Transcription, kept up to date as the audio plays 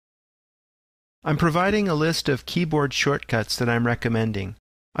I'm providing a list of keyboard shortcuts that I'm recommending.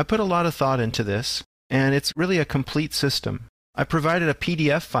 I put a lot of thought into this, and it's really a complete system. I provided a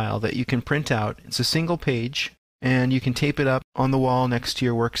PDF file that you can print out. It's a single page, and you can tape it up on the wall next to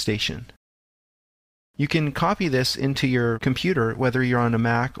your workstation. You can copy this into your computer, whether you're on a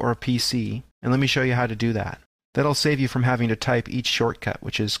Mac or a PC, and let me show you how to do that. That'll save you from having to type each shortcut,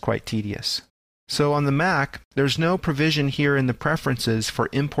 which is quite tedious. So on the Mac, there's no provision here in the preferences for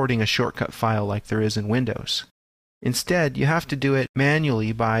importing a shortcut file like there is in Windows. Instead, you have to do it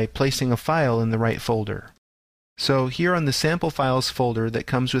manually by placing a file in the right folder. So here on the sample files folder that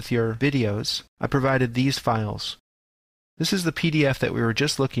comes with your videos, I provided these files. This is the PDF that we were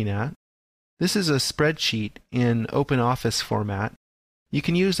just looking at. This is a spreadsheet in OpenOffice format. You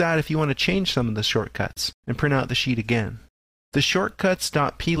can use that if you want to change some of the shortcuts and print out the sheet again. The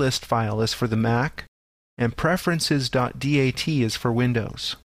shortcuts.plist file is for the Mac, and preferences.dat is for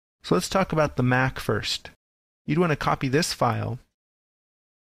Windows. So let's talk about the Mac first. You'd want to copy this file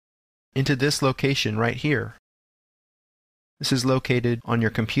into this location right here. This is located on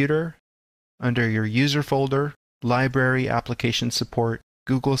your computer, under your User folder, Library Application Support,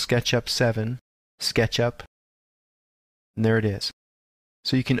 Google Sketchup 7, Sketchup, and there it is.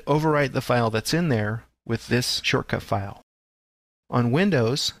 So you can overwrite the file that's in there with this shortcut file. On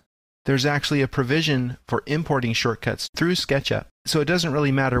Windows, there's actually a provision for importing shortcuts through SketchUp, so it doesn't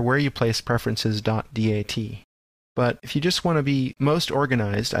really matter where you place preferences.dat. But if you just want to be most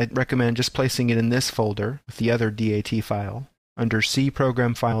organized, I'd recommend just placing it in this folder with the other DAT file, under C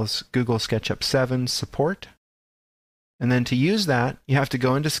Program Files, Google SketchUp 7, Support. And then to use that, you have to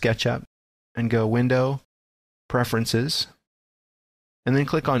go into SketchUp and go Window, Preferences, and then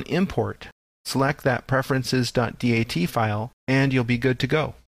click on Import. Select that preferences.dat file, and you'll be good to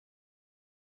go.